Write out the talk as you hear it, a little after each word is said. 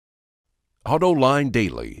AutoLine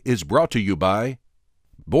Daily is brought to you by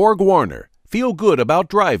Borg Warner, feel good about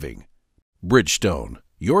driving. Bridgestone,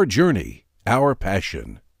 your journey, our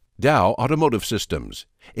passion. Dow Automotive Systems,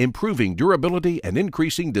 improving durability and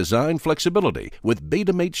increasing design flexibility with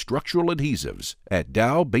Betamate structural adhesives at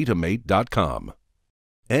dowbetamate.com.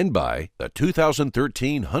 And by the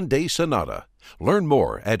 2013 Hyundai Sonata. Learn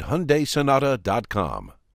more at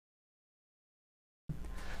HyundaiSonata.com.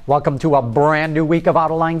 Welcome to a brand new week of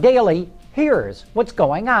AutoLine Daily. Here's what's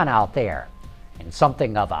going on out there. In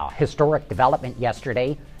something of a historic development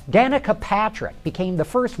yesterday, Danica Patrick became the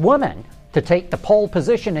first woman to take the pole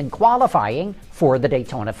position in qualifying for the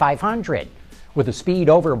Daytona 500. With a speed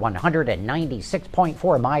over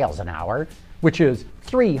 196.4 miles an hour, which is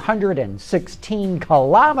 316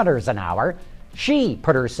 kilometers an hour, she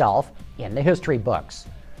put herself in the history books.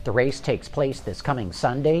 The race takes place this coming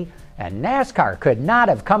Sunday, and NASCAR could not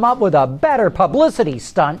have come up with a better publicity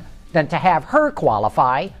stunt than to have her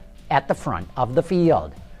qualify at the front of the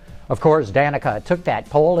field. Of course, Danica took that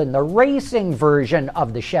pole in the racing version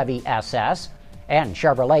of the Chevy SS, and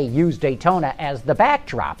Chevrolet used Daytona as the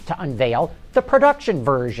backdrop to unveil the production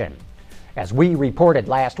version. As we reported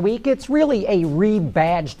last week, it's really a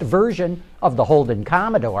rebadged version of the Holden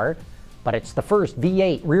Commodore, but it's the first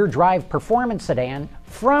V8 rear-drive performance sedan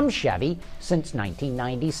from Chevy since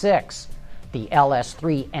 1996. The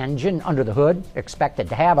LS3 engine under the hood, expected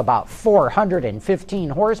to have about 415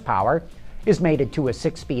 horsepower, is mated to a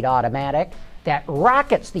 6-speed automatic that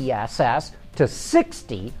rockets the SS to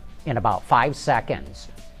 60 in about 5 seconds.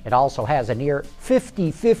 It also has a near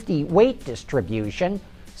 50-50 weight distribution,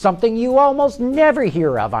 something you almost never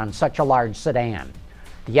hear of on such a large sedan.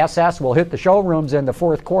 The SS will hit the showrooms in the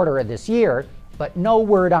fourth quarter of this year, but no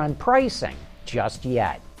word on pricing just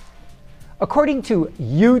yet. According to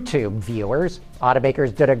YouTube viewers,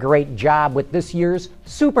 automakers did a great job with this year's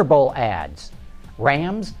Super Bowl ads.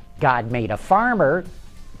 Ram's God Made a Farmer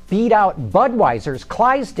beat out Budweiser's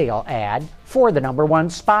Clydesdale ad for the #1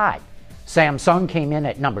 spot. Samsung came in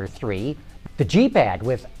at number 3. The Jeep ad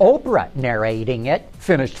with Oprah narrating it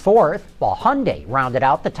finished 4th, while Hyundai rounded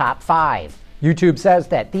out the top 5. YouTube says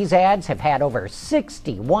that these ads have had over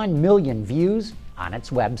 61 million views on its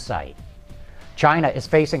website. China is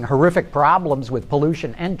facing horrific problems with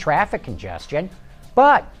pollution and traffic congestion,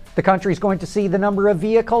 but the country is going to see the number of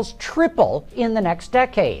vehicles triple in the next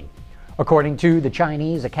decade. According to the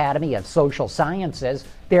Chinese Academy of Social Sciences,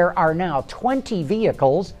 there are now 20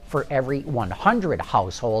 vehicles for every 100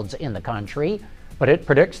 households in the country, but it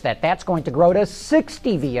predicts that that's going to grow to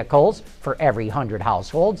 60 vehicles for every 100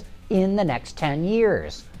 households in the next 10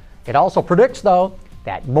 years. It also predicts, though,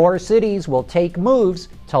 that more cities will take moves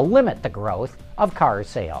to limit the growth of car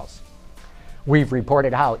sales. We've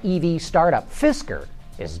reported how EV startup Fisker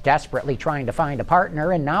is desperately trying to find a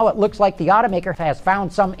partner, and now it looks like the automaker has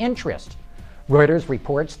found some interest. Reuters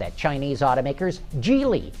reports that Chinese automakers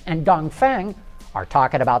Geely and Dongfeng are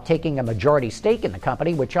talking about taking a majority stake in the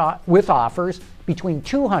company, with offers between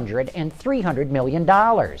 $200 and $300 million.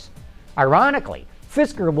 Ironically,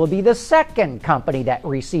 Fisker will be the second company that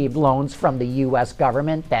received loans from the U.S.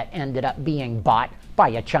 government that ended up being bought by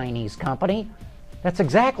a Chinese company. That's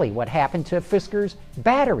exactly what happened to Fisker's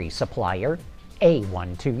battery supplier,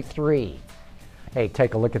 A123. Hey,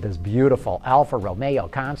 take a look at this beautiful Alfa Romeo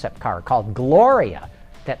concept car called Gloria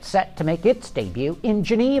that's set to make its debut in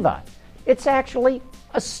Geneva. It's actually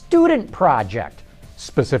a student project,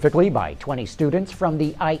 specifically by 20 students from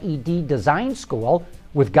the IED Design School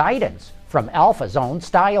with guidance from Alfa's own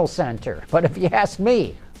Style Center. But if you ask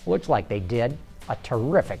me, looks like they did a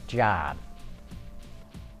terrific job.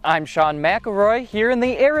 I'm Sean McElroy here in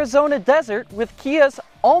the Arizona desert with Kia's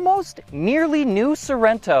almost nearly new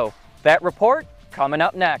Sorento. That report coming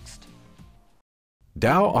up next.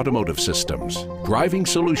 Dow Automotive Systems, driving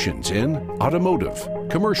solutions in automotive,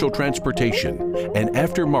 commercial transportation, and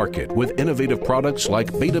aftermarket with innovative products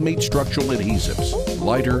like Betamate structural adhesives.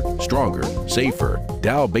 Lighter, stronger, safer.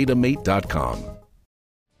 DowBetamate.com.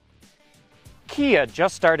 Kia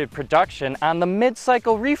just started production on the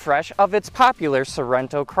mid-cycle refresh of its popular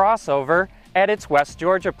Sorento crossover at its West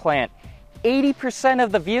Georgia plant. 80%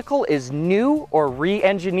 of the vehicle is new or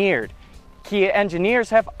re-engineered. Kia engineers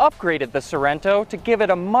have upgraded the Sorento to give it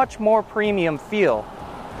a much more premium feel.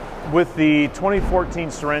 With the 2014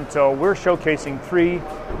 Sorento, we're showcasing 3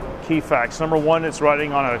 key facts. Number 1, it's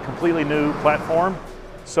riding on a completely new platform,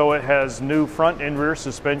 so it has new front and rear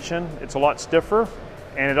suspension. It's a lot stiffer,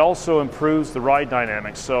 and it also improves the ride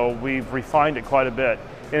dynamics, so we've refined it quite a bit.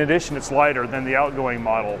 In addition, it's lighter than the outgoing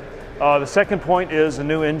model. The second point is a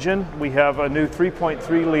new engine. We have a new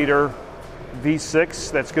 3.3 liter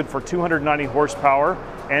V6 that's good for 290 horsepower,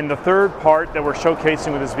 And the third part that we're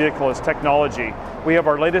showcasing with this vehicle is technology. We have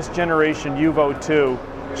our latest generation Yuvo 2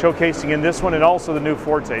 showcasing in this one and also the new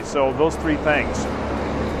Forte. So those three things.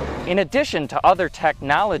 In addition to other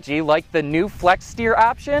technology like the new flex steer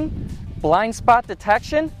option, blind spot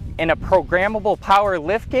detection, and a programmable power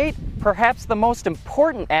liftgate, perhaps the most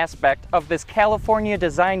important aspect of this California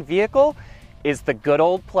designed vehicle is the good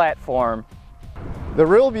old platform. The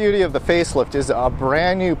real beauty of the facelift is a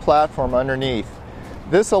brand new platform underneath.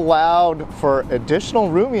 This allowed for additional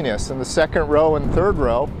roominess in the second row and third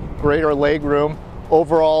row, greater leg room,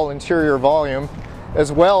 overall interior volume,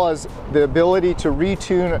 as well as the ability to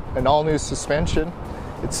retune an all-new suspension.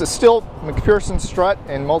 It's a still McPherson strut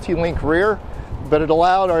and multi-link rear, but it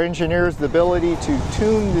allowed our engineers the ability to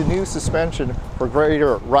tune the new suspension for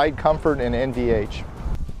greater ride comfort and NVH.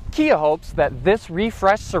 Kia hopes that this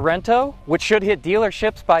refreshed Sorento, which should hit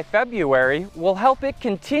dealerships by February, will help it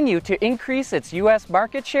continue to increase its U.S.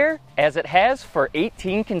 market share as it has for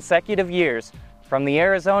 18 consecutive years. From the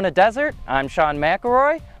Arizona desert, I'm Sean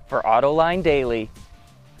McElroy for Autoline Daily.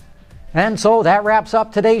 And so that wraps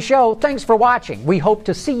up today's show. Thanks for watching. We hope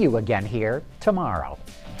to see you again here tomorrow.